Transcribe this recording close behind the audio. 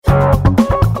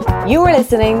You are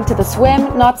listening to the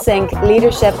Swim Not Sink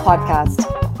Leadership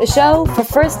Podcast, the show for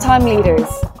first-time leaders,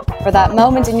 for that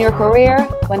moment in your career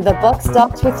when the buck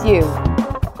stops with you.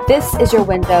 This is your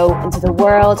window into the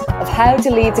world of how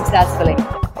to lead successfully.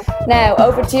 Now,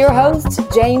 over to your host,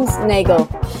 James Nagle.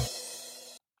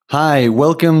 Hi,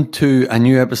 welcome to a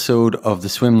new episode of the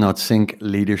Swim Not Sink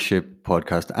Leadership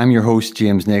Podcast. I'm your host,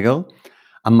 James Nagle,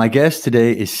 and my guest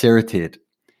today is Sarah Tate.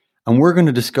 And we're going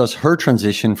to discuss her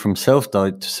transition from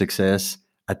self-doubt to success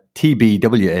at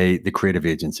TBWA, the creative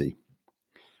agency.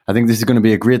 I think this is going to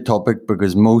be a great topic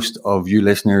because most of you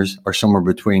listeners are somewhere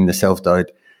between the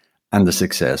self-doubt and the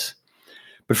success.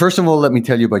 But first of all, let me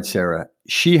tell you about Sarah.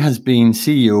 She has been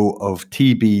CEO of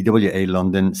TBWA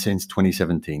London since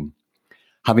 2017,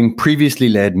 having previously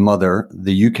led Mother,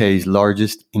 the UK's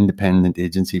largest independent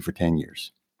agency, for 10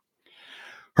 years.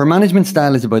 Her management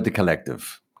style is about the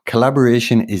collective.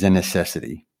 Collaboration is a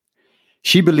necessity.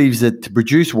 She believes that to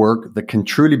produce work that can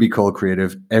truly be called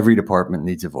creative, every department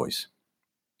needs a voice.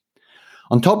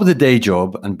 On top of the day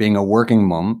job and being a working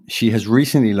mum, she has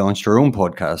recently launched her own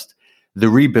podcast, The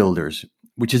Rebuilders,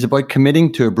 which is about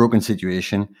committing to a broken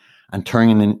situation and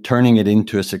turning it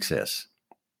into a success.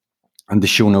 And the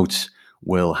show notes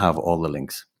will have all the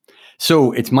links.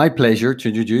 So it's my pleasure to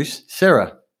introduce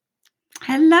Sarah.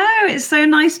 Hello, it's so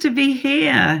nice to be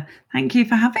here. Thank you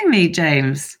for having me,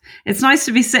 James. It's nice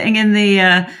to be sitting in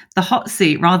the hot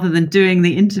seat rather than doing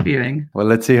the interviewing. Well,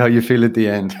 let's see how you feel at the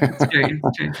end. It's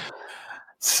true.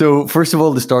 So first of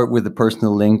all, to start with the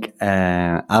personal link,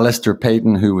 Alistair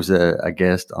Payton, who was a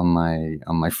guest on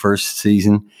my first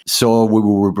season, saw what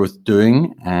we were both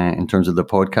doing in terms of the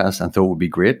podcast and thought it would be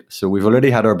great. So we've already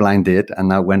had our blind date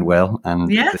and that went well.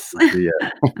 And yes,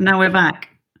 now we're back.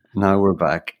 Now we're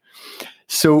back.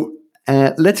 So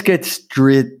let's get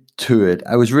straight to it.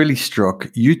 I was really struck.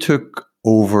 You took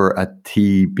over at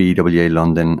TBWA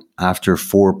London after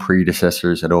 4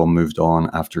 predecessors had all moved on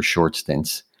after short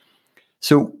stints.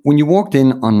 So when you walked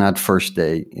in on that first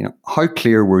day, how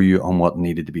clear were you on what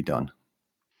needed to be done?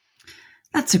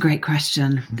 That's a great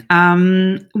question.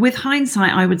 With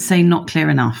hindsight, I would say not clear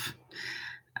enough.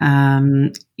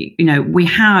 We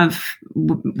have,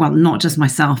 well, not just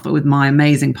myself, but with my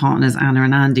amazing partners, Anna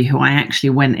and Andy, who I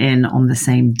actually went in on the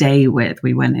same day with.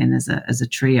 We went in as a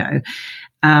trio.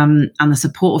 And the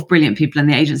support of brilliant people in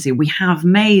the agency, we have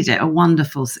made it a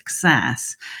wonderful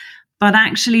success. But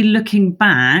actually looking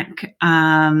back,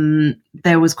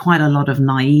 there was quite a lot of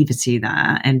naivety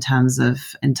there in terms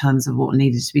of what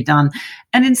needed to be done.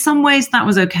 And in some ways that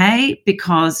was okay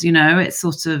because, it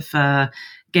sort of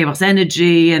gave us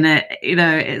energy and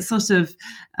it sort of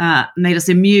made us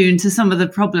immune to some of the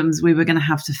problems we were going to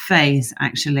have to face,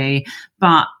 actually.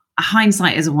 But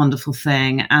hindsight is a wonderful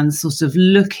thing. And sort of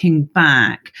looking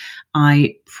back,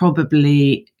 I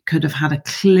probably could have had a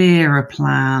clearer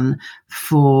plan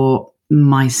for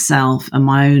myself and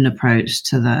my own approach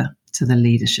to the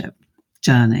leadership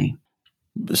journey.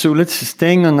 So let's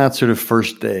staying on that sort of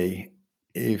first day.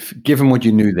 If given what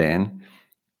you knew then,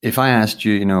 if I asked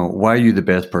you, why are you the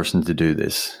best person to do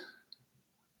this?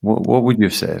 What would you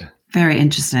have said? Very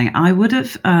interesting. I would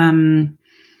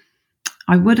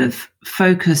have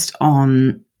focused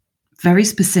on very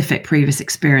specific previous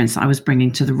experience I was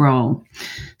bringing to the role.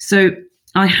 So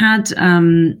I had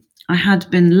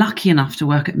been lucky enough to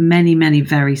work at many, many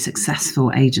very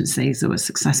successful agencies that were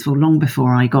successful long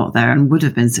before I got there and would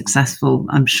have been successful,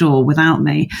 I'm sure, without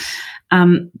me.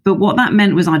 But what that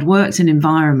meant was I'd worked in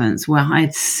environments where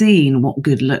I'd seen what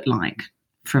good looked like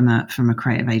from a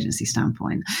creative agency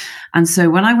standpoint. And so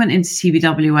when I went into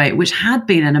TBWA, which had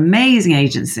been an amazing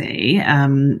agency,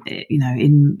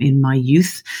 in my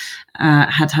youth,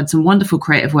 had some wonderful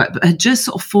creative work, but had just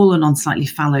sort of fallen on slightly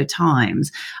fallow times,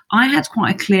 I had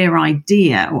quite a clear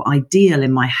idea or ideal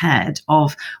in my head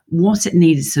of what it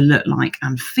needed to look like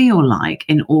and feel like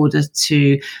in order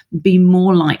to be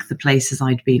more like the places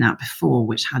I'd been at before,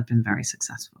 which had been very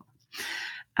successful.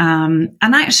 And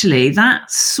actually, that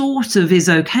sort of is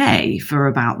okay for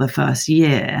about the first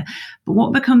year. But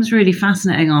what becomes really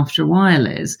fascinating after a while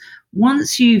is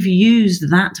once you've used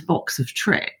that box of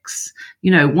tricks,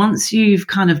 once you've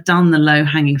kind of done the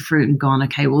low-hanging fruit and gone,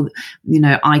 okay, well,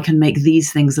 I can make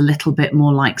these things a little bit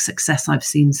more like success I've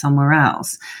seen somewhere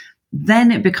else,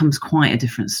 then it becomes quite a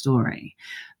different story.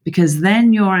 because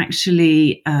then you're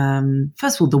actually,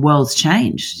 first of all, the world's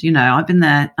changed. I've been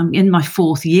there, I'm in my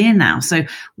 4th year now. So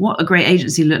what a great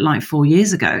agency looked like 4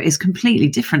 years ago is completely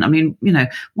different. I mean,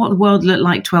 what the world looked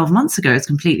like 12 months ago is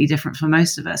completely different for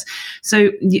most of us.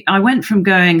 So I went from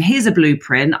going, here's a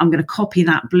blueprint, I'm going to copy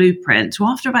that blueprint, to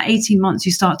after about 18 months,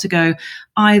 you start to go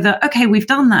either, okay, we've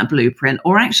done that blueprint,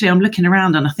 or actually I'm looking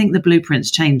around and I think the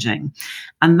blueprint's changing.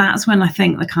 And that's when I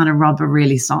think the kind of rubber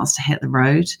really starts to hit the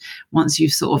road. Once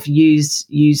you've sort of used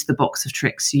the box of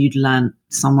tricks you'd learned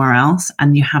somewhere else,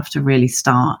 and you have to really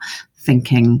start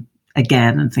thinking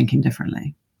again and thinking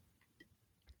differently.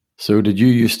 So did you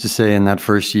used to say in that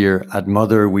first year, at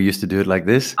Mother, we used to do it like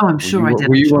this? Oh, I'm sure I did.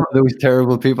 Were you one of those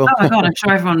terrible people? Oh my God, I'm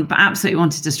sure everyone absolutely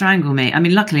wanted to strangle me. I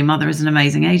mean, luckily Mother is an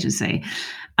amazing agency.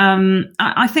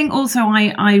 I think also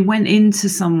I went into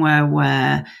somewhere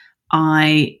where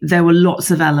there were lots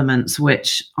of elements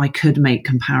which I could make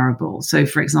comparable. So,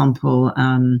 for example,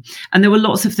 and there were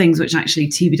lots of things which actually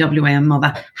TBWA and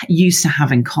Mother used to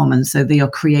have in common. So they are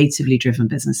creatively driven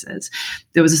businesses.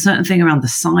 There was a certain thing around the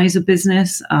size of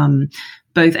business.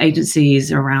 Both agencies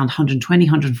are around 120,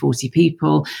 140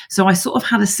 people. So I sort of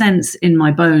had a sense in my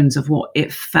bones of what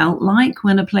it felt like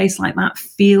when a place like that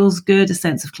feels good, a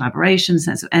sense of collaboration, a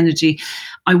sense of energy.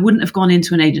 I wouldn't have gone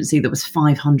into an agency that was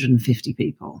 550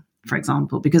 people, for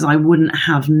example, because I wouldn't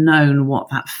have known what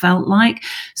that felt like.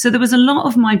 So there was a lot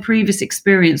of my previous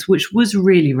experience which was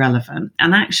really relevant.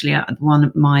 And actually, one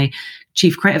of my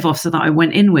chief creative officer that I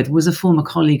went in with was a former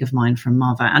colleague of mine from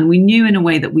Mother. And we knew in a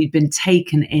way that we'd been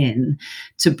taken in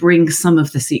to bring some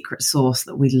of the secret sauce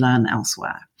that we'd learned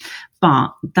elsewhere.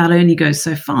 But that only goes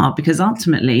so far, because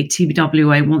ultimately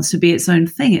TBWA wants to be its own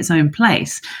thing, its own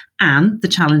place. And the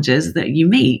challenges that you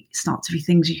meet start to be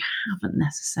things you haven't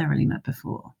necessarily met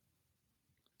before.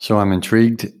 So I'm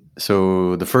intrigued.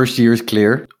 So the first year is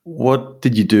clear. What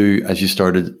did you do as you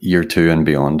started year 2 and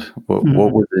beyond? What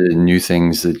were the new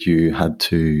things that you had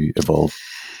to evolve?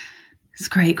 It's a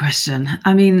great question.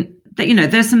 I mean,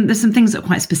 there's some things that are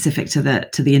quite specific to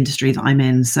the industry that I'm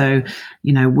in. So,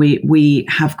 we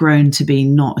have grown to be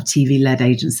not a TV-led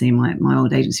agency. My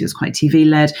old agency was quite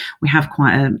TV-led. We have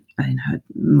quite a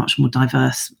much more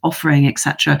diverse offering,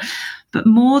 etc. But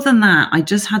more than that, I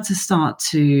just had to start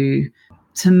to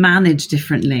manage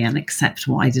differently and accept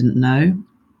what I didn't know.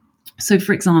 So,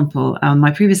 for example, my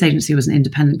previous agency was an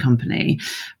independent company,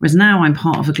 whereas now I'm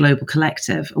part of a global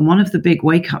collective. And one of the big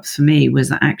wake-ups for me was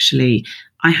that actually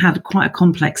I had quite a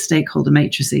complex stakeholder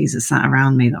matrices that sat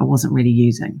around me that I wasn't really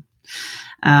using.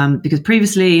 Because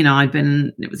previously,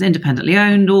 it was independently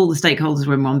owned, all the stakeholders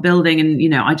were in one building,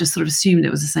 and, I just sort of assumed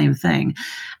it was the same thing.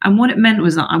 And what it meant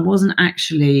was that I wasn't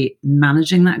actually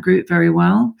managing that group very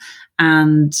well.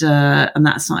 And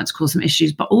that started to cause some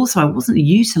issues, but also I wasn't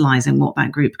utilizing what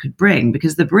that group could bring,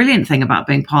 because the brilliant thing about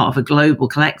being part of a global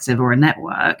collective or a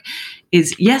network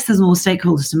is, yes, there's more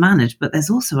stakeholders to manage, but there's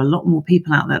also a lot more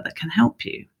people out there that can help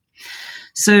you.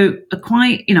 So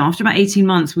after about 18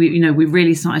 months, we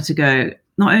really started to go,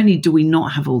 not only do we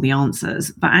not have all the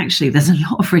answers, but actually there's a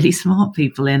lot of really smart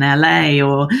people in LA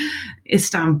or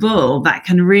Istanbul that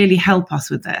can really help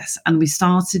us with this. And we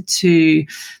started to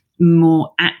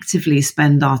more actively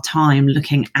spend our time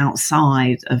looking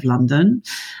outside of London,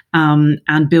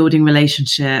 and building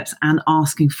relationships and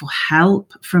asking for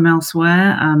help from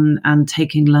elsewhere, and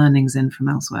taking learnings in from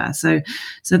elsewhere. So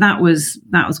that was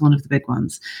one of the big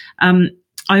ones.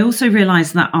 I also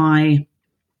realized that I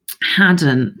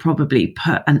hadn't probably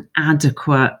put an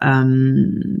adequate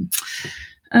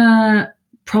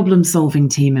problem-solving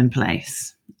team in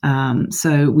place.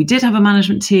 So we did have a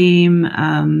management team,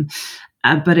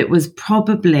 but it was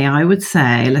probably, I would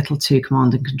say, a little too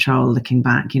command and control looking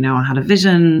back. I had a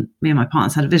vision, me and my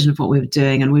partners had a vision of what we were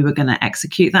doing, and we were going to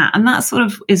execute that. And that sort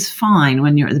of is fine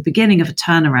when you're at the beginning of a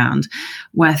turnaround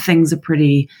where things are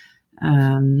pretty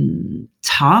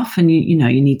tough, and you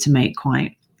need to make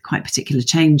quite particular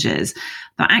changes.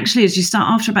 But actually, as you start,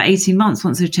 after about 18 months,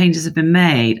 once those changes have been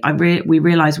made, we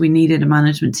realized we needed a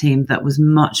management team that was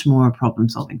much more a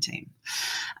problem-solving team.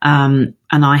 And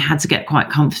I had to get quite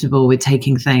comfortable with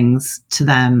taking things to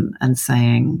them and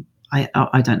saying,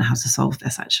 I don't know how to solve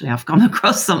this, actually. I've come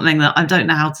across something that I don't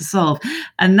know how to solve.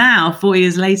 And now, 4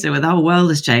 years later, where the whole world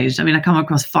has changed, I come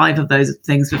across 5 of those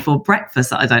things before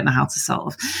breakfast that I don't know how to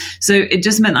solve. So it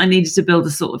just meant I needed to build a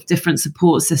sort of different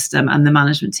support system, and the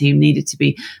management team needed to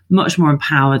be much more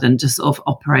empowered and just sort of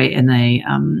operate in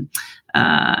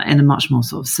a much more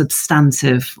sort of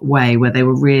substantive way, where they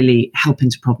were really helping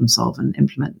to problem solve and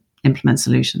implement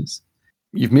solutions.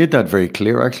 You've made that very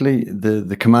clear, actually.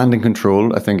 The command and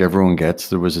control, I think everyone gets.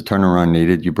 There was a turnaround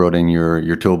needed. You brought in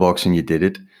your toolbox and you did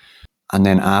it. And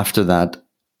then after that,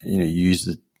 you use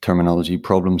the terminology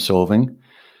problem solving.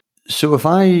 So if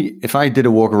I did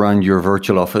a walk around your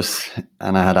virtual office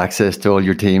and I had access to all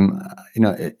your team,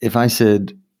 if I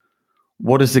said,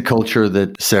 what is the culture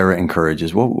that Sarah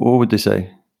encourages? What would they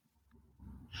say?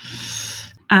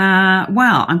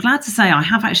 Well, I'm glad to say I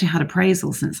have actually had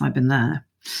appraisal since I've been there,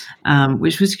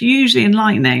 which was hugely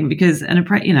enlightening because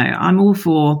I'm all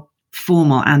for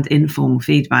formal and informal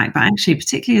feedback, but actually,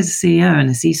 particularly as a CEO and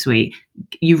a C-suite,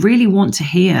 you really want to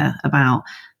hear about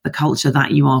the culture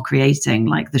that you are creating,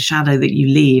 like the shadow that you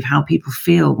leave, how people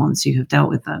feel once you have dealt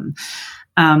with them.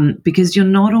 Because you're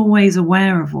not always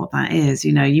aware of what that is.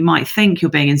 You might think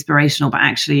you're being inspirational, but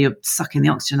actually you're sucking the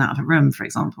oxygen out of a room, for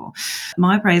example.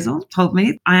 My appraisal told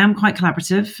me I am quite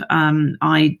collaborative.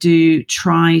 I do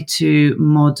try to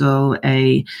model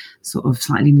a sort of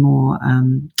slightly more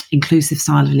inclusive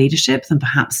style of leadership than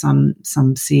perhaps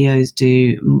some CEOs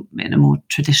do in a more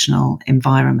traditional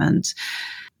environment.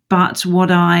 But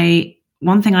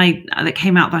one thing that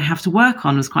came out that I have to work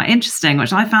on was quite interesting,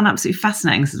 which I found absolutely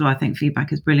fascinating. This is why I think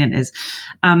feedback is brilliant, is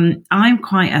I'm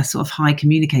quite a sort of high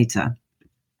communicator.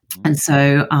 And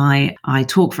so I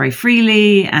talk very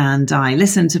freely and I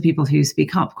listen to people who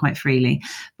speak up quite freely.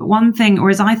 But one thing, or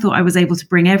as I thought I was able to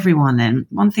bring everyone in,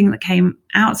 one thing that came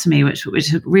out to me, which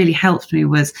really helped me,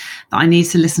 was that I need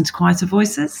to listen to quieter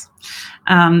voices.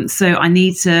 So I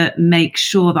need to make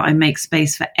sure that I make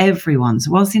space for everyone.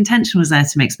 So whilst the intention was there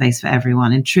to make space for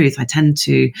everyone, in truth, I tend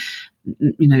to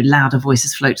louder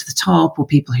voices float to the top, or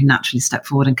people who naturally step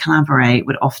forward and collaborate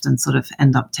would often sort of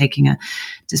end up taking a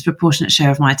disproportionate share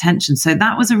of my attention. So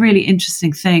that was a really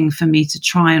interesting thing for me to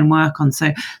try and work on.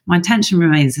 So my intention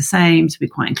remains the same, to be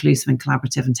quite inclusive and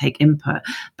collaborative and take input,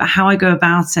 but how I go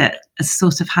about it has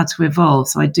sort of had to evolve.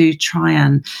 So I do try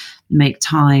and make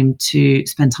time to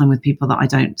spend time with people that I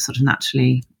don't sort of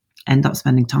naturally end up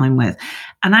spending time with.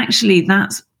 And actually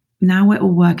now we're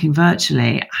all working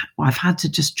virtually. I've had to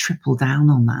just triple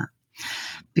down on that,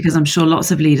 because I'm sure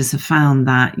lots of leaders have found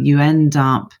that you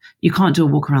can't do a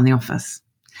walk around the office,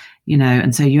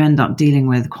 and so you end up dealing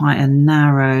with quite a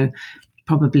narrow,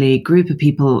 probably group of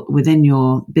people within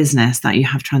your business that you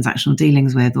have transactional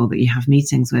dealings with or that you have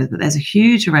meetings with. But there's a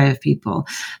huge array of people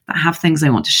that have things they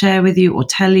want to share with you or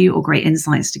tell you or great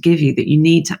insights to give you that you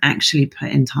need to actually put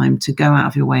in time to go out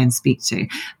of your way and speak to,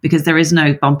 because there is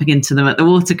no bumping into them at the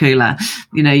water cooler.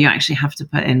 You actually have to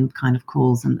put in kind of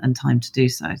calls and time to do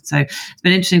so. So it's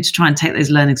been interesting to try and take those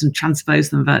learnings and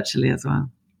transpose them virtually as well.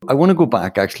 I want to go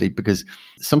back actually, because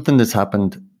something that's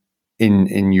happened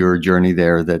in your journey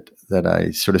there that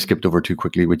I sort of skipped over too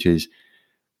quickly, which is,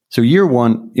 so year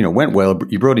one, went well,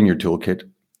 you brought in your toolkit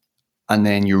and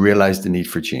then you realized the need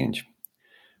for change.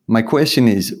 My question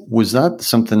is, was that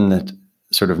something that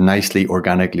sort of nicely,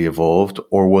 organically evolved,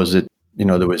 or was it,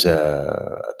 there was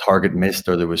a target missed,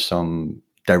 or there was some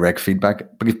direct feedback?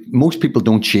 Because most people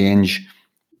don't change,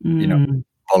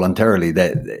 voluntarily.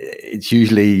 That it's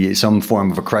usually some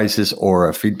form of a crisis or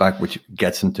a feedback which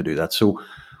gets them to do that. So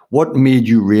what made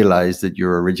you realize that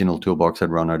your original toolbox had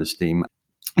run out of steam?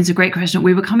 It's a great question.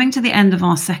 We were coming to the end of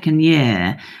our second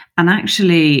year, and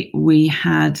actually we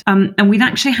had, and we'd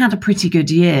actually had a pretty good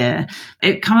year.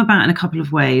 It come about in a couple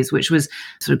of ways, which was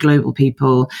sort of global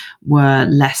people were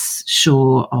less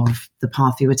sure of the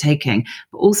path we were taking,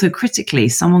 but also critically,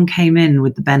 someone came in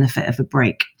with the benefit of a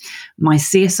break. My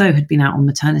CSO had been out on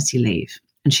maternity leave,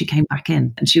 and she came back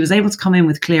in, and she was able to come in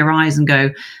with clear eyes and go,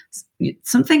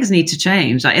 some things need to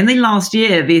change. Like in the last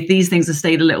year, these things have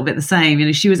stayed a little bit the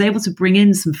same. She was able to bring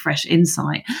in some fresh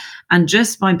insight, and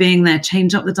just by being there,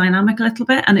 change up the dynamic a little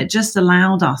bit. And it just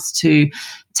allowed us to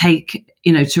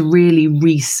to really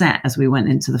reset as we went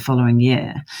into the following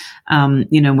year.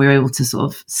 We were able to sort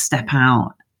of step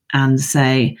out and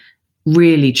say,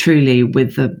 really, truly,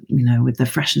 with the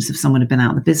freshness of someone who'd been out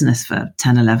of the business for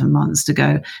 10, 11 months, to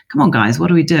go, come on, guys,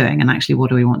 what are we doing? And actually, what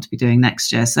do we want to be doing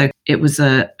next year? So it was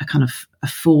a kind of a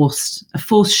forced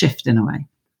shift in a way.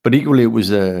 But equally, it was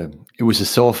a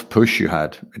soft push you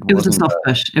had. It was a soft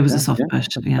push. It was a soft push.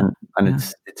 Yeah.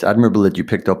 And it's admirable that you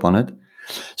picked up on it.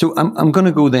 So I'm going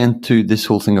to go then to this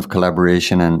whole thing of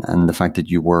collaboration and the fact that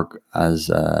you work as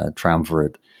a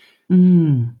triumvirate.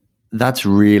 That's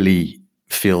really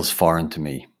feels foreign to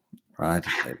me, right?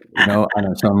 So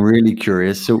I'm really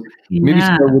curious. So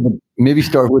maybe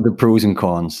start with the pros and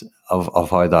cons of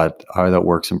how that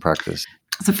works in practice.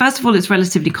 So first of all, it's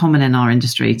relatively common in our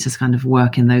industry to kind of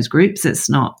work in those groups. It's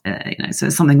not, so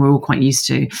it's something we're all quite used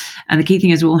to. And the key thing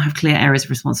is we all have clear areas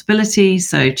of responsibility.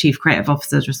 So Chief Creative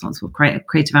Officer is responsible for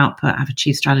creative output. I have a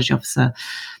Chief Strategy Officer,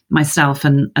 myself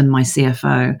and my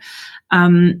CFO.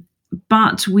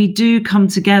 But we do come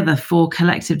together for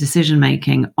collective decision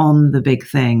making on the big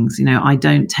things. I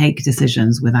don't take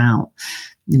decisions without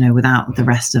the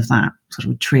rest of that sort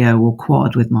of trio or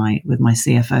quad with my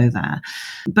CFO there.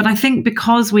 But I think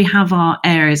because we have our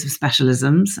areas of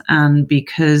specialisms, and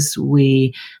because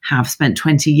we have spent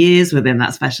 20 years within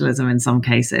that specialism in some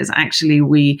cases, actually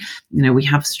we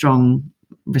have strong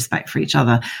respect for each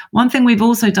other. One thing we've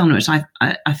also done, which I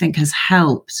think has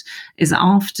helped, is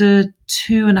after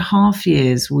 2.5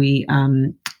 years,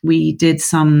 we did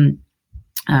some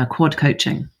quad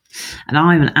coaching. And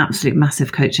I'm an absolute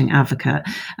massive coaching advocate.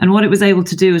 And what it was able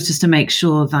to do was just to make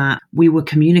sure that we were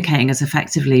communicating as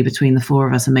effectively between the four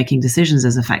of us and making decisions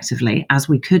as effectively as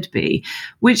we could be,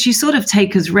 which you sort of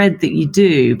take as read that you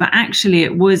do. But actually,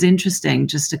 it was interesting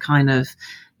just to kind of,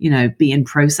 be in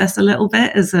process a little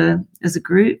bit as a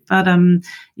group. But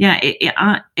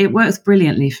it works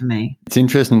brilliantly for me. It's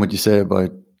interesting what you say about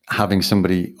having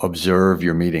somebody observe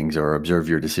your meetings or observe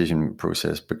your decision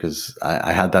process, because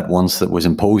I had that once that was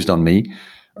imposed on me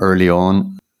early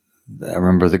on. I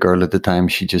remember the girl at the time,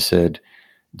 she just said,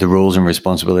 the roles and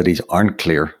responsibilities aren't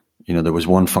clear. There was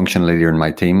one functional leader in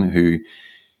my team who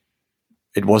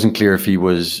it wasn't clear if he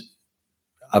was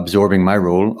absorbing my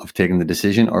role of taking the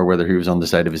decision or whether he was on the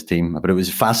side of his team. But it was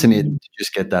fascinating to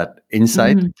just get that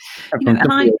insight.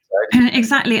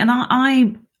 Exactly. And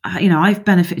I've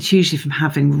benefited hugely from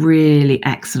having really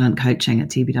excellent coaching at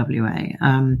TBWA.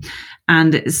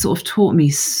 And it sort of taught me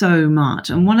so much.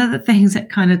 And one of the things it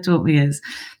kind of taught me is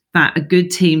that a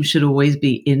good team should always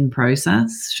be in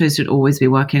process, should always be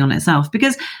working on itself.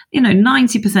 Because,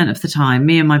 90% of the time,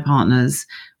 me and my partners,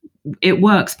 it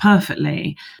works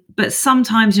perfectly. But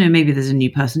sometimes, maybe there's a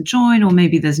new person join, or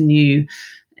maybe there's new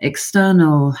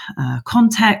external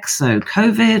context, so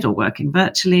COVID or working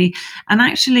virtually. And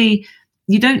actually,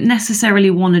 you don't necessarily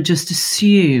want to just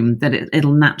assume that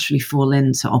it'll naturally fall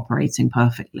into operating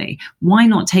perfectly. Why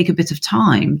not take a bit of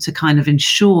time to kind of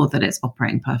ensure that it's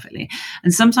operating perfectly?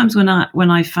 And sometimes when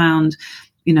I found,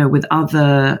 with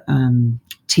other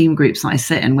team groups that I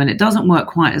sit in, when it doesn't work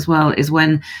quite as well, is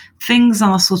when things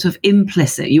are sort of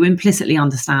implicit. You implicitly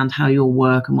understand how your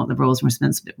work and what the roles and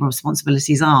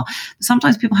responsibilities are. But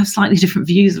sometimes people have slightly different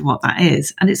views of what that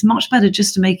is. And it's much better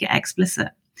just to make it explicit,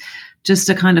 just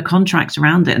to kind of contract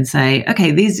around it and say,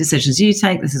 okay, these decisions you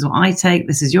take, this is what I take,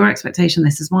 this is your expectation,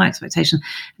 this is my expectation.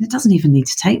 And it doesn't even need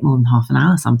to take more than half an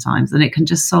hour sometimes, and it can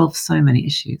just solve so many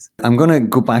issues. I'm going to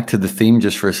go back to the theme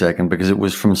just for a second, because it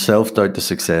was from self-doubt to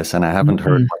success, and I haven't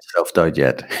heard much self-doubt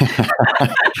yet.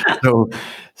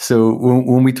 So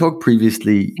when we talked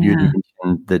previously, you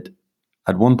mentioned that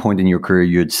at one point in your career,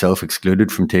 you had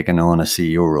self-excluded from taking on a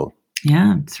CEO role.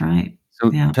 Yeah, that's right. So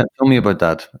tell me about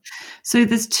that. So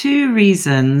there's two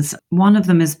reasons. One of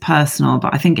them is personal,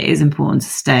 but I think it is important to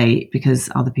state because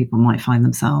other people might find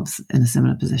themselves in a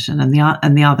similar position, and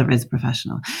the other is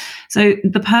professional. So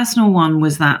the personal one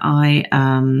was that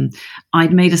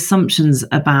I'd made assumptions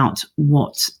about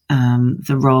what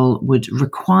the role would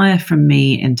require from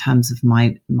me in terms of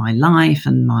my life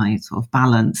and my sort of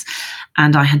balance.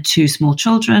 And I had 2 small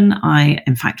children. I,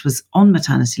 in fact, was on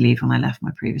maternity leave when I left my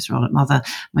previous role at Mother.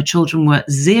 My children were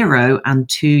 0 and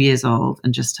 2 years old,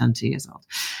 and just turned 2 years old.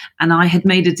 And I had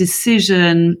made a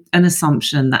decision, an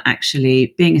assumption that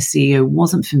actually being a CEO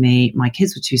wasn't for me. My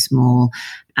kids were too small,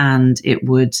 and it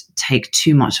would take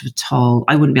too much of a toll.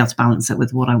 I wouldn't be able to balance it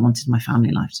with what I wanted my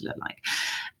family life to look like.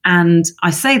 And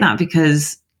I say that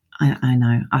because I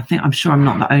know, I'm sure I'm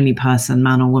not the only person,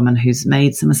 man or woman, who's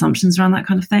made some assumptions around that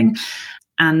kind of thing.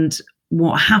 And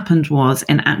what happened was,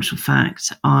 in actual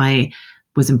fact, I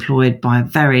was employed by a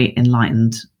very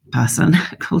enlightened person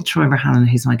called Troy Rahalan,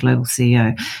 who's my global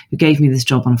CEO, who gave me this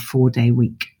job on a 4-day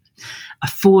week. A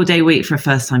 4-day week for a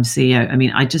first-time CEO. I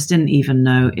mean, I just didn't even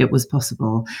know it was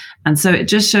possible. And so it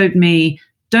just showed me,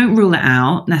 don't rule it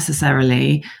out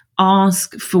necessarily.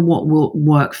 Ask for what will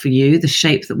work for you, the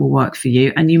shape that will work for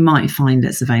you, and you might find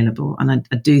it's available. And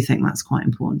I do think that's quite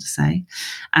important to say.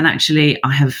 And actually,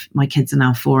 my kids are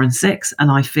now 4 and 6, and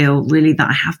I feel really that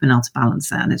I have been able to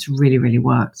balance it, and it's really, really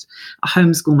worked. I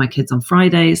homeschool my kids on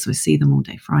Fridays, so I see them all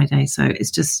day Friday. So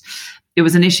it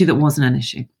was an issue that wasn't an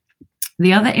issue.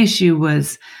 The other issue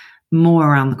was more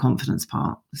around the confidence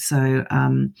part. So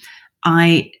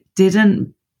I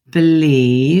didn't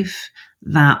believe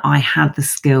that I had the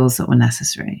skills that were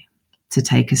necessary to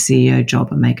take a CEO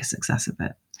job and make a success of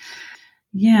it.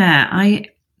 Yeah,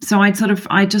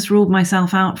 I just ruled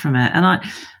myself out from it. And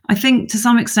I think to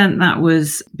some extent that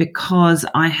was because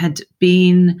I had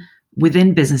been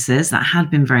within businesses that had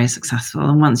been very successful.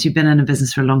 And once you've been in a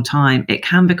business for a long time, it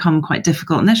can become quite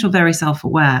difficult, unless you're very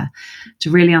self-aware, to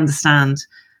really understand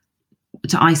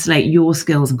to isolate your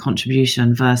skills and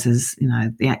contribution versus,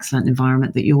 the excellent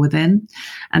environment that you're within.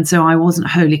 And so I wasn't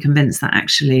wholly convinced that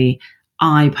actually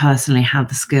I personally had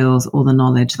the skills or the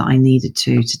knowledge that I needed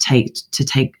to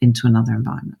take into another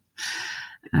environment.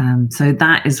 So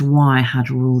that is why I had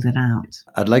ruled it out.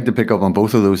 I'd like to pick up on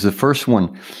both of those. The first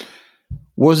one,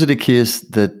 was it a case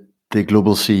that the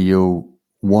global CEO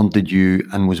wanted you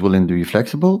and was willing to be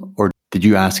flexible, or did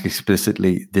you ask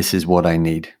explicitly, this is what I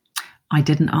need? I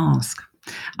didn't ask.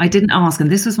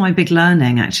 And this was my big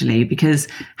learning, actually, because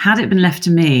had it been left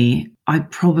to me, I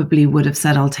probably would have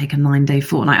said, I'll take a 9-day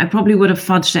fortnight. I probably would have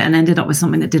fudged it and ended up with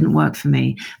something that didn't work for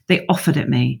me. They offered it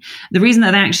me. The reason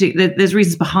that there's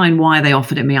reasons behind why they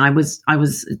offered it me. I was,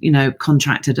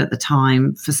 contracted at the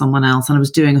time for someone else, and I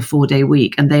was doing a 4-day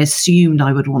week, and they assumed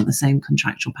I would want the same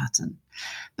contractual pattern.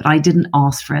 But I didn't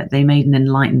ask for it. They made an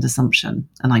enlightened assumption,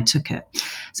 and I took it.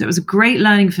 So it was a great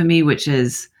learning for me, which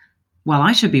is, well,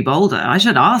 I should be bolder. I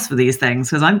should ask for these things,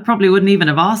 because I probably wouldn't even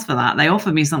have asked for that. They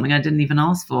offered me something I didn't even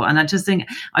ask for. And I just think,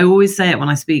 I always say it when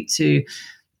I speak to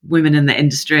women in the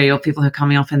industry or people who are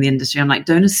coming up in the industry. I'm like,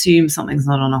 don't assume something's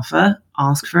not on offer.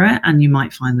 Ask for it, and you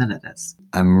might find that it is.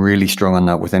 I'm really strong on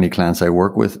that with any clients I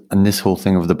work with. And this whole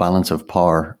thing of the balance of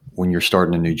power when you're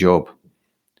starting a new job,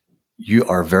 you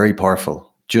are very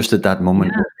powerful just at that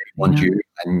moment. They want you,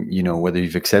 and whether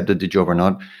you've accepted the job or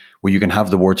not, where you can have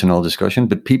the warts and all discussion,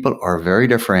 but people are very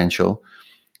differential.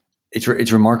 It's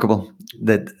remarkable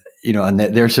that, and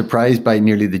they're surprised by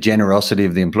nearly the generosity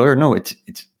of the employer. No,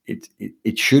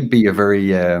 it should be a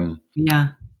very,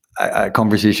 a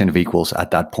conversation of equals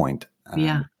at that point.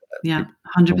 Yeah,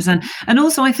 100%. And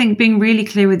also, I think being really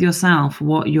clear with yourself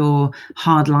what your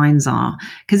hard lines are.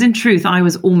 Because in truth, I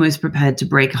was almost prepared to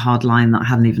break a hard line that I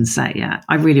hadn't even set yet.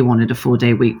 I really wanted a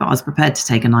 4-day week, but I was prepared to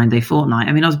take a 9-day fortnight.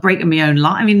 I mean, I was breaking my own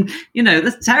line. I mean,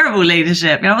 that's terrible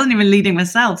leadership. I wasn't even leading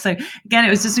myself. So again,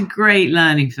 it was just a great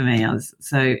learning for me.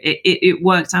 So it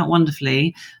worked out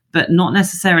wonderfully, but not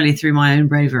necessarily through my own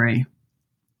bravery.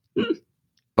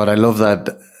 But I love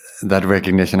that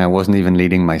recognition. I wasn't even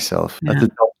leading myself.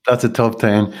 That's a top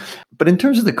 10. But in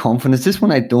terms of the confidence, this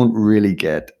one I don't really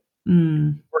get.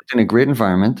 Worked in a great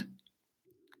environment,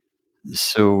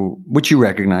 so which you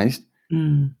recognized,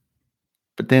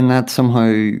 but then that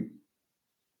somehow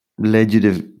led you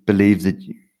to believe that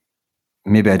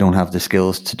maybe I don't have the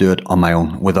skills to do it on my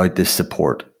own without this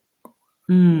support.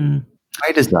 Why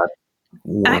does that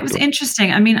work? It was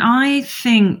interesting. I mean, I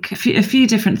think a few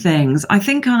different things. I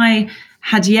think I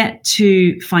had yet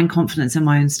to find confidence in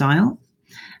my own style.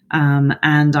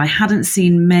 And I hadn't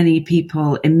seen many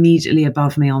people immediately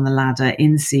above me on the ladder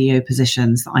in CEO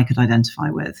positions that I could identify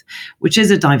with, which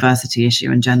is a diversity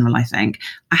issue in general, I think.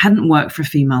 I hadn't worked for a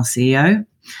female CEO.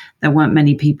 There weren't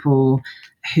many people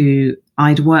who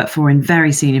I'd worked for in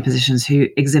very senior positions who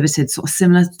exhibited sort of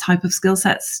similar type of skill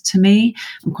sets to me.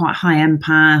 I'm quite high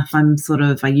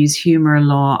empath. I use humor a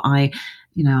lot. I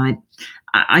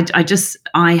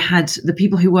had the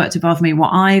people who worked above me were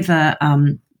either,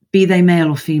 be they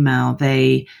male or female,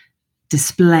 they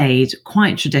displayed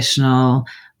quite traditional,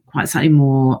 quite slightly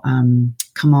more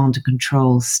command and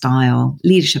control style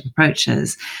leadership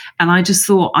approaches. And I just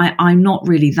thought, I'm not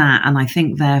really that. And I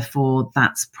think, therefore,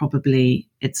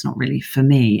 it's not really for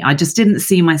me. I just didn't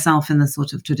see myself in the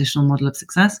sort of traditional model of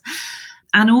success.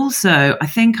 And also, I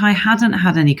think I hadn't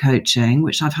had any coaching,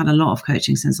 which I've had a lot of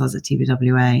coaching since I was at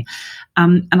TBWA.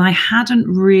 And I hadn't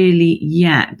really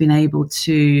yet been able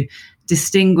to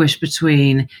distinguish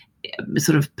between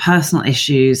sort of personal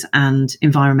issues and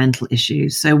environmental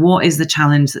issues. So what is the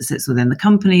challenge that sits within the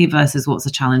company versus what's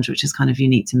a challenge which is kind of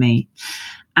unique to me?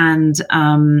 And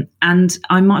I'm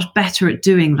much better at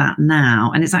doing that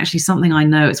now. And it's actually something I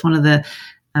know. It's one of the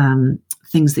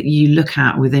things that you look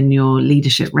at within your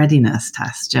leadership readiness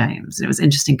test, James. And it was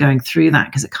interesting going through that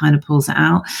because it kind of pulls it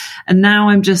out. And now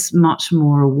I'm just much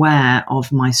more aware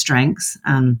of my strengths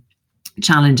and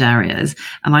challenge areas.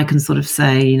 And I can sort of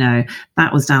say,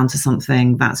 that was down to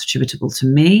something that's attributable to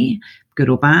me, good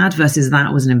or bad, versus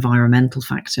that was an environmental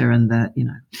factor. And but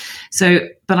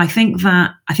I think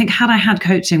had I had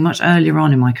coaching much earlier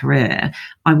on in my career,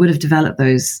 I would have developed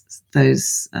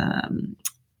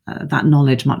that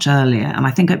knowledge much earlier. And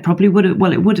I think it probably would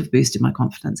have boosted my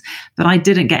confidence. But I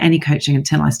didn't get any coaching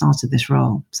until I started this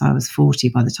role. So I was 40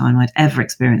 by the time I'd ever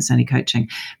experienced any coaching.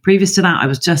 Previous to that, I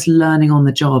was just learning on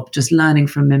the job, just learning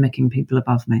from mimicking people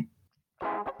above me.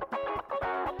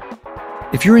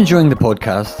 If you're enjoying the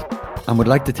podcast and would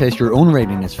like to test your own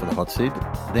readiness for the hot seat,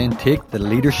 then take the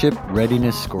Leadership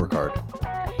Readiness Scorecard.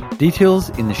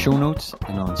 Details in the show notes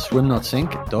and on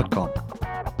swimnotsink.com.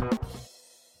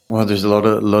 Well, there's a lot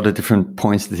of different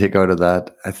points to take out of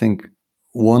that. I think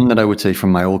One that I would say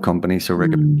from my old company, so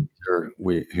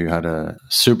who had a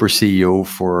super CEO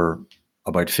for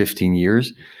about 15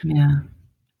 years. Yeah.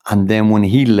 And then when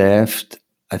he left,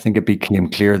 I think it became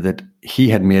clear that he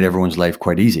had made everyone's life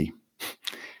quite easy.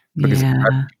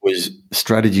 Because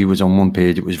strategy was on one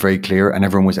page, it was very clear, and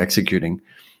everyone was executing.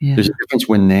 Yeah. There's a difference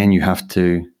when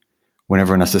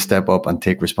everyone has to step up and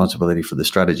take responsibility for the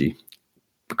strategy,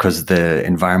 because the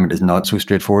environment is not so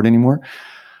straightforward anymore.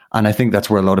 And I think that's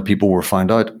where a lot of people were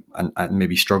found out and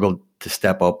maybe struggled to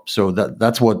step up. So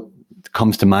that's what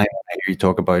comes to mind when I hear you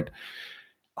talk about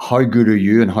how good are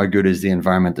you and how good is the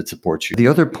environment that supports you. The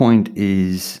other point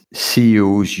is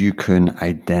CEOs you can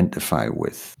identify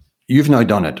with. You've now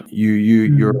done it.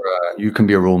 You can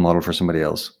be a role model for somebody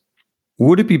else.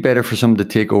 Would it be better for someone to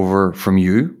take over from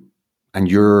you and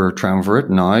you're triumvirate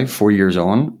now, 4 years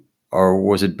on? Or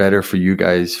was it better for you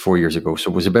guys 4 years ago?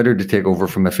 So was it better to take over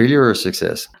from a failure or a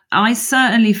success? I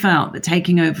certainly felt that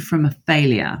taking over from a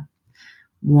failure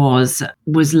was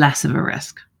less of a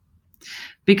risk.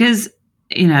 Because,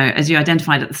 as you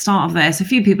identified at the start of this, a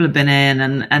few people have been in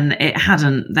and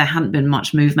there hadn't been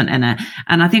much movement in it.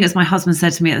 And I think, as my husband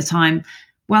said to me at the time,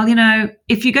 well,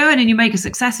 if you go in and you make a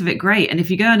success of it, great. And if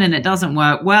you go in and it doesn't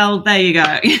work, well, there you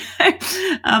go.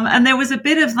 And there was a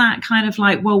bit of that kind of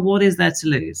like, well, what is there to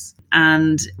lose?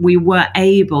 And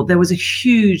there was a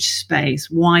huge space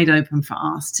wide open for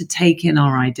us to take in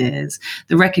our ideas.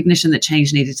 The recognition that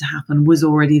change needed to happen was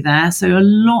already there. So a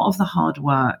lot of the hard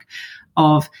work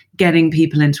of getting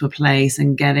people into a place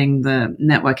and getting the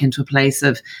network into a place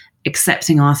of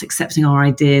accepting our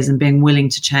ideas and being willing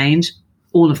to change,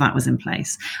 all of that was in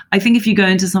place. I think if you go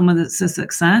into someone that's a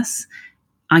success,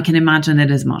 I can imagine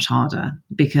it is much harder,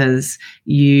 because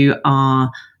you are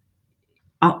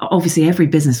obviously, every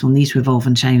business will need to evolve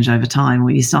and change over time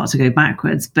when you start to go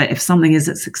backwards. But if something is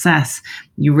a success,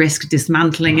 you risk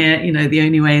dismantling it. The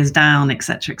only way is down, et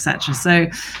cetera, et cetera. So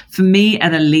for me,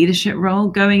 at a leadership role,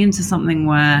 going into something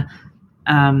where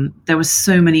there was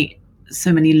so many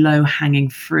low-hanging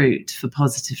fruit for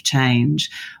positive change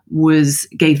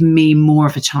gave me more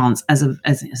of a chance as a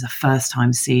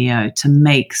first-time CEO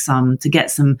to get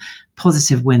some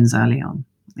positive wins early on.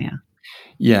 Yeah.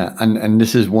 Yeah, and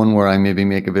this is one where I maybe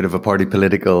make a bit of a party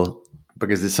political,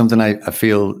 because it's something I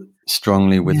feel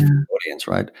strongly with the audience,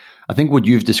 right? I think what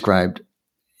you've described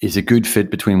is a good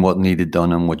fit between what needed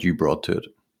done and what you brought to it.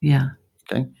 Yeah.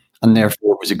 Okay. And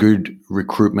therefore, it was a good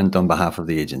recruitment on behalf of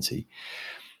the agency.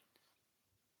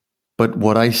 But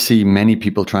what I see many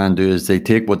people try and do is they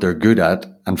take what they're good at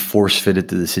and force fit it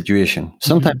to the situation.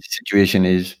 Sometimes the situation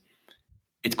is,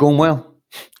 it's going well.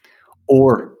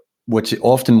 Or what's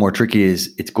often more tricky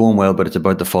is, it's going well, but it's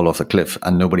about to fall off the cliff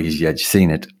and nobody has yet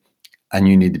seen it. And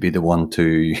you need to be the one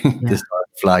to start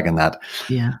flagging that.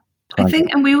 Yeah. I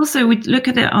think, and we look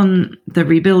at it on the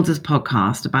Rebuilders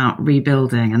podcast about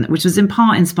rebuilding, and which was in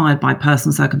part inspired by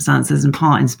personal circumstances and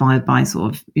part inspired by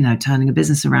sort of, turning a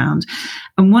business around.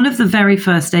 And one of the very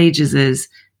first stages is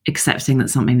accepting that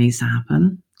something needs to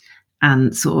happen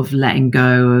and sort of letting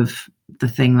go of the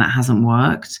thing that hasn't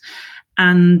worked.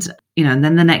 And, and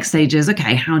then the next stage is,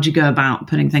 okay, how do you go about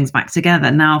putting things back together?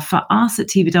 Now, for us at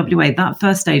TBWA, that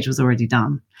first stage was already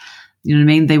done. You know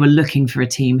what I mean? They were looking for a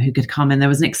team who could come in. There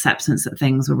was an acceptance that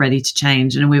things were ready to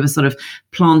change, and we were sort of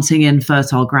planting in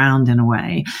fertile ground in a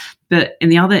way. But in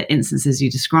the other instances you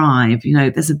describe,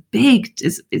 there's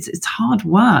it's hard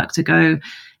work to go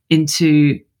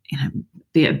into,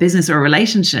 be it a business or a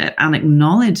relationship, and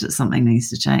acknowledge that something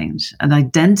needs to change and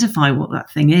identify what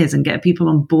that thing is and get people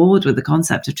on board with the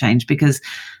concept of change, because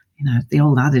the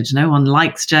old adage, no one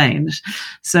likes change.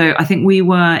 So I think we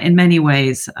were, in many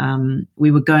ways,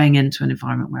 we were going into an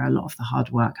environment where a lot of the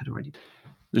hard work had already been.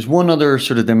 There's one other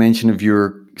sort of dimension of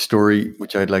your story,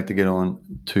 which I'd like to get on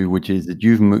to, which is that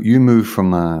you moved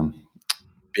from a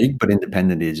big but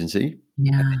independent agency.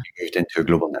 Yeah. And then you moved into a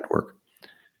global network.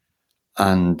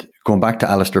 And going back to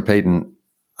Alistair Payton,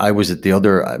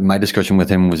 my discussion with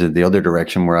him was at the other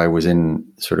direction, where I was in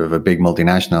sort of a big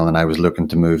multinational and I was looking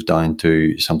to move down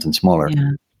to something smaller.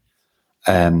 Yeah.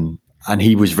 And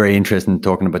he was very interested in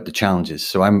talking about the challenges.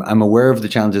 So I'm aware of the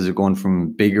challenges of going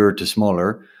from bigger to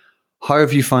smaller. How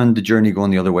have you found the journey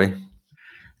going the other way?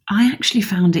 I actually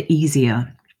found it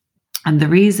easier. And the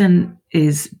reason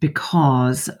is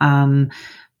because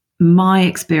my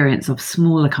experience of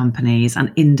smaller companies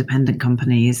and independent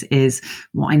companies is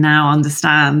what I now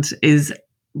understand is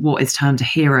what is termed a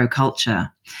hero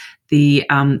culture.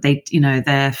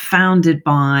 They're founded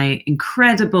by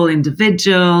incredible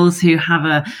individuals who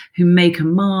make a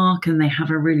mark, and they have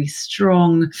a really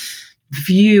strong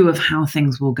view of how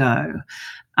things will go.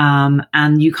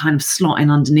 and you kind of slot in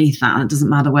underneath that. And it doesn't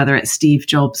matter whether it's Steve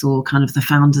Jobs or kind of the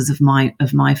founders of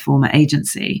my former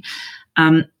agency.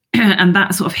 And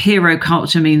that sort of hero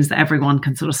culture means that everyone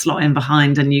can sort of slot in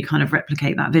behind and you kind of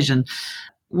replicate that vision.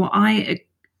 What I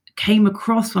came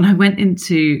across when I went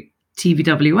into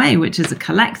TVWA, which is a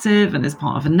collective and is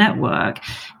part of a network,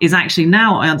 is actually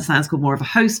now I understand it's called more of a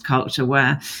host culture,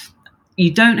 where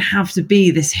you don't have to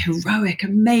be this heroic,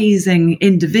 amazing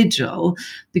individual,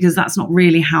 because that's not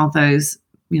really how those,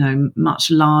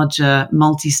 much larger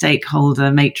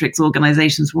multi-stakeholder matrix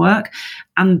organizations work.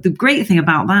 And the great thing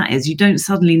about that is you don't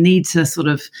suddenly need to sort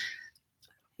of,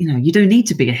 you don't need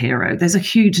to be a hero. There's a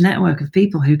huge network of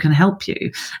people who can help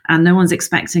you, and no one's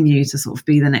expecting you to sort of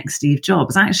be the next Steve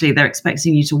Jobs. Actually, they're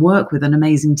expecting you to work with an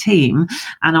amazing team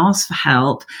and ask for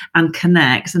help and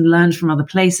connect and learn from other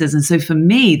places. And so for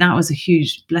me, that was a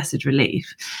huge blessed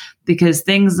relief, because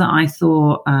things that I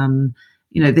thought,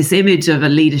 this image of a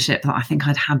leadership that I think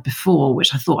I'd had before,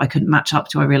 which I thought I couldn't match up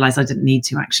to, I realized I didn't need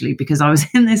to, actually, because I was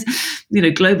in this,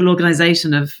 global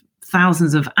organization of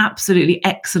thousands of absolutely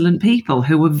excellent people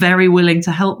who were very willing to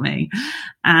help me.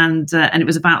 And it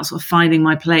was about sort of finding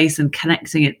my place and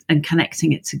connecting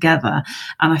it together.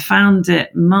 And I found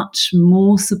it much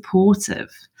more supportive,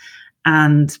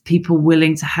 and people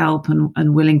willing to help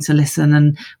and willing to listen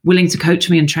and willing to coach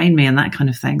me and train me and that kind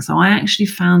of thing. So I actually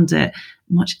found it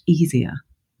much easier.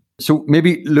 So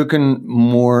maybe looking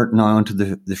more now into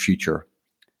the future.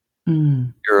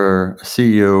 You're a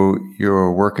CEO, you're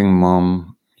a working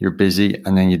mom, you're busy,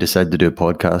 and then you decide to do a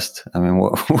podcast. I mean,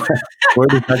 where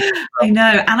did that I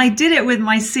know. And I did it with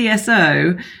my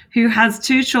CSO, who has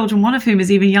 2 children, one of whom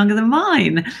is even younger than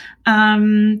mine.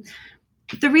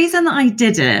 The reason that I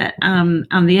did it,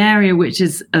 and the area which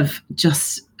is of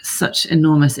just such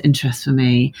enormous interest for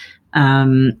me,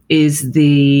 is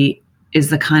the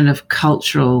kind of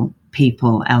cultural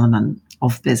people element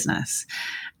of business.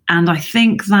 And I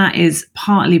think that is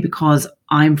partly because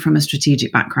I'm from a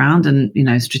strategic background, and,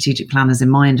 strategic planners in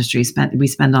my industry we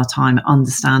spend our time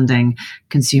understanding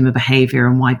consumer behavior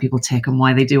and why people tick and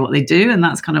why they do what they do. And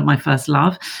that's kind of my first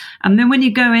love. And then when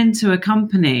you go into a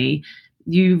company,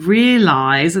 you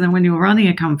realize, and then when you're running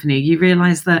a company, you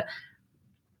realize that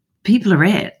people are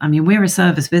it. I mean, we're a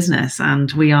service business,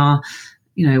 and we are,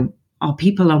 our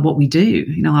people are what we do.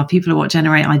 Our people are what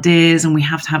generate ideas, and we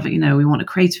have to have, we want a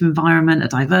creative environment, a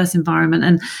diverse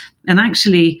environment. And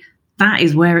actually that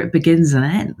is where it begins and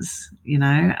ends,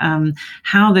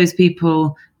 how those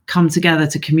people come together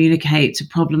to communicate, to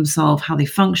problem solve, how they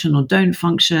function or don't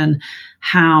function,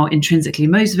 how intrinsically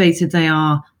motivated they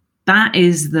are. That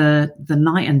is the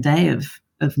night and day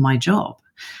of my job.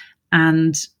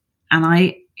 And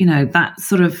I, that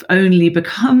sort of only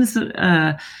becomes,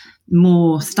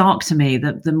 more stark to me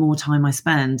the more time I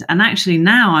spend. And actually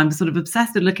now I'm sort of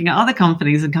obsessed with looking at other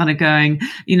companies and kind of going,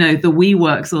 the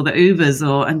WeWorks or the Ubers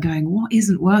and going, what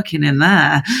isn't working in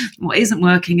there? What isn't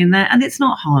working in there? And it's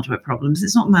not hardware problems.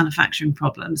 It's not manufacturing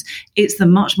problems. It's the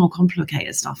much more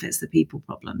complicated stuff. It's the people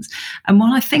problems. And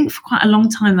while I think for quite a long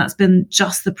time that's been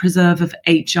just the preserve of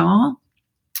HR,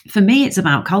 for me, it's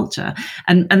about culture.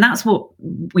 And that's what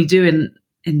we do in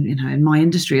my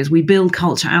industry, is we build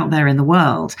culture out there in the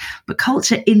world, but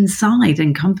culture inside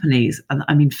in companies.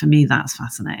 I mean, for me, that's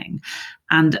fascinating.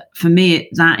 And for me,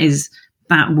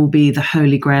 that will be the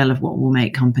holy grail of what will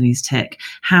make companies tick.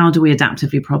 How do we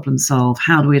adaptively problem solve?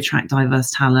 How do we attract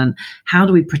diverse talent? How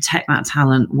do we protect that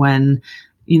talent when,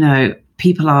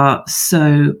 people are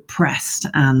so pressed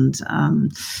and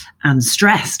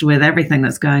stressed with everything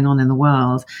that's going on in the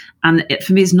world? And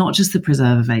for me, it's not just the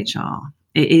preserve of HR.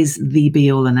 It is the be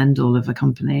all and end all of a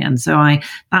company. And so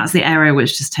that's the area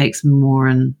which just takes more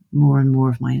and more and more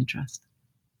of my interest.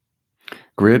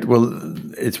 Great. Well,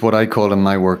 it's what I call in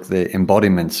my work the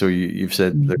embodiment. So you've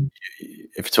said that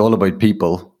if it's all about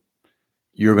people,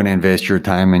 you're going to invest your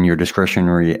time and your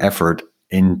discretionary effort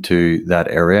into that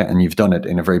area. And you've done it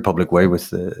in a very public way with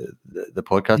the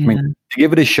podcast. Yeah. I mean, to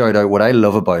give it a shout out, what I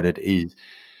love about it is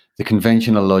the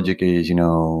conventional logic is,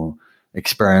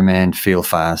 experiment, fail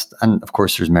fast. And of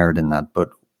course, there's merit in that. But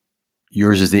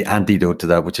yours is the antidote to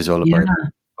that, which is all about,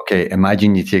 okay,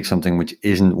 imagine you take something which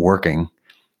isn't working.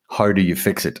 How do you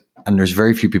fix it? And there's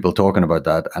very few people talking about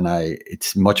that. And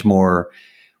it's much more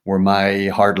where my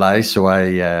heart lies. So I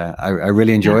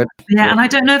really enjoy it. Yeah. And I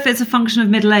don't know if it's a function of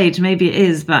middle age. Maybe it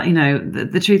is. But,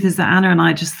 the truth is that Anna and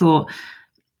I just thought,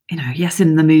 yes,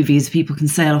 in the movies, people can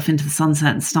sail off into the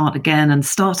sunset and start again. And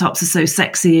startups are so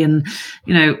sexy. And,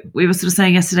 we were sort of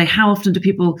saying yesterday, how often do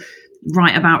people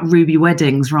write about ruby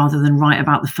weddings rather than write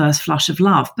about the first flush of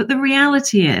love? But the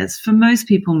reality is, for most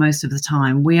people, most of the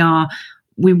time, we are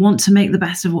we want to make the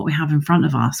best of what we have in front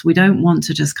of us. We don't want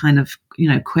to just kind of,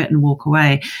 quit and walk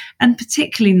away. And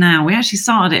particularly now, we actually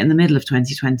started it in the middle of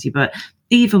 2020, but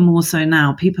even more so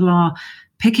now, people are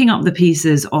picking up the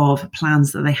pieces of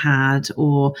plans that they had,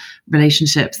 or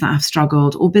relationships that have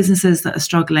struggled, or businesses that are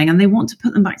struggling, and they want to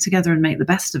put them back together and make the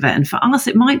best of it. And for us,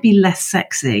 it might be less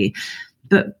sexy,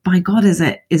 but by God, is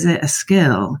it a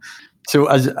skill? So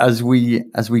as we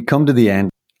come to the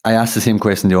end, I asked the same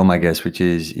question to all my guests, which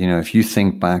is, if you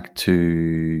think back to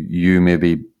you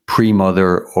maybe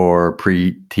pre-mother or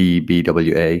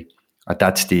pre-TBWA at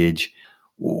that stage,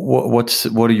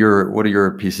 what are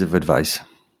your pieces of advice?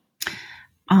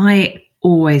 I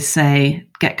always say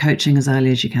get coaching as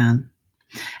early as you can.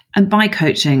 And by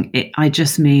coaching, I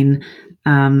just mean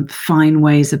find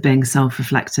ways of being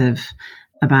self-reflective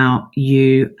about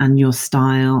you and your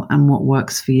style and what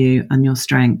works for you and your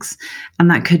strengths. And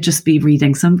that could just be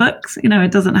reading some books.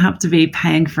 It doesn't have to be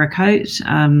paying for a coach.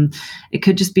 It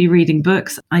could just be reading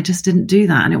books. I just didn't do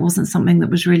that. And it wasn't something that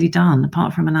was really done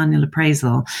apart from an annual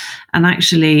appraisal. And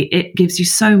actually, it gives you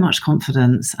so much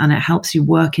confidence and it helps you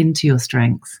work into your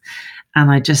strengths. And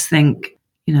I just think,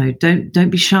 don't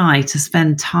be shy to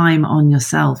spend time on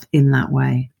yourself in that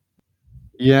way.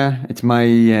 Yeah, it's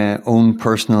my own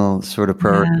personal sort of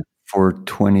priority for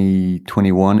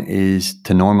 2021 is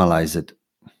to normalize it.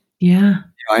 Yeah.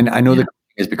 I know that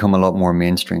coaching has become a lot more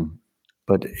mainstream,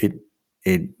 but it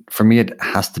for me, it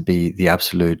has to be the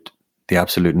absolute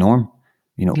norm.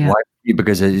 Why?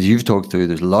 Because as you've talked through,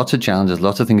 there's lots of challenges,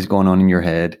 lots of things going on in your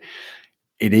head.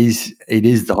 It is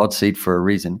the hot seat for a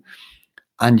reason.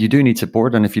 And you do need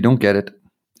support. And if you don't get it,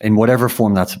 in whatever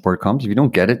form that support comes, if you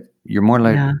don't get it, you're more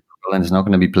likely and it's not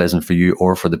going to be pleasant for you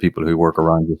or for the people who work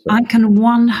around you. So. I can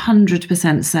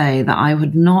 100% say that I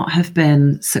would not have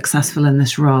been successful in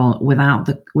this role without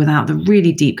the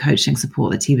really deep coaching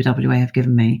support that TBWA have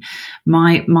given me.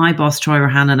 My boss, Troy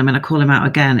Rohannon, I'm going to call him out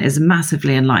again, is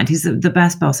massively enlightened. He's the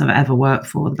best boss I've ever worked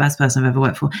for, the best person I've ever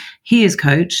worked for. He is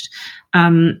coached,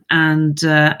 and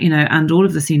all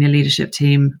of the senior leadership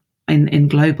team in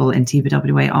global in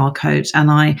TBWA are coached,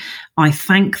 and I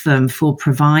thank them for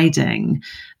providing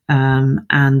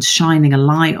and shining a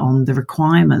light on the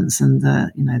requirements and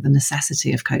the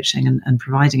necessity of coaching and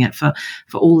providing it for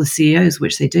all the CEOs,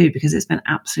 which they do, because it's been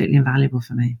absolutely invaluable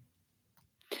for me.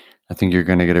 I think you're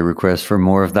going to get a request for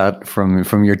more of that from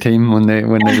your team when they.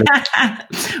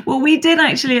 Well, we did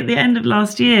actually at the end of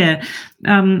last year.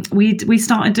 We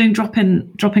started doing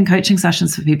drop-in coaching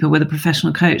sessions for people with a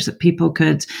professional coach that people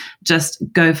could just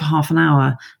go for half an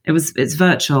hour. It's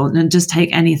virtual and just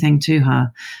take anything to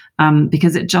her,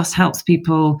 because it just helps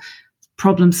people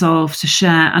problem solve, to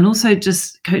share, and also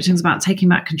just coaching is about taking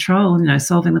back control.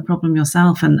 Solving the problem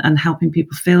yourself and helping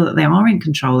people feel that they are in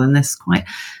control in this quite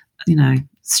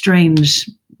strange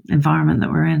environment that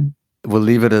we're in. We'll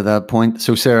leave it at that point.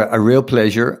 So, Sarah, a real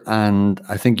pleasure. And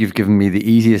I think you've given me the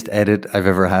easiest edit I've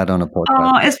ever had on a podcast.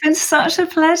 Oh, it's been such a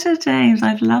pleasure, James.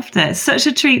 I've loved it. It's such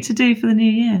a treat to do for the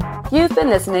new year. You've been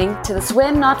listening to the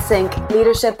Swim Not Sink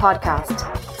Leadership Podcast.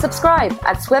 Subscribe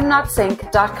at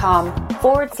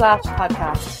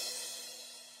swimnotsink.com/podcast.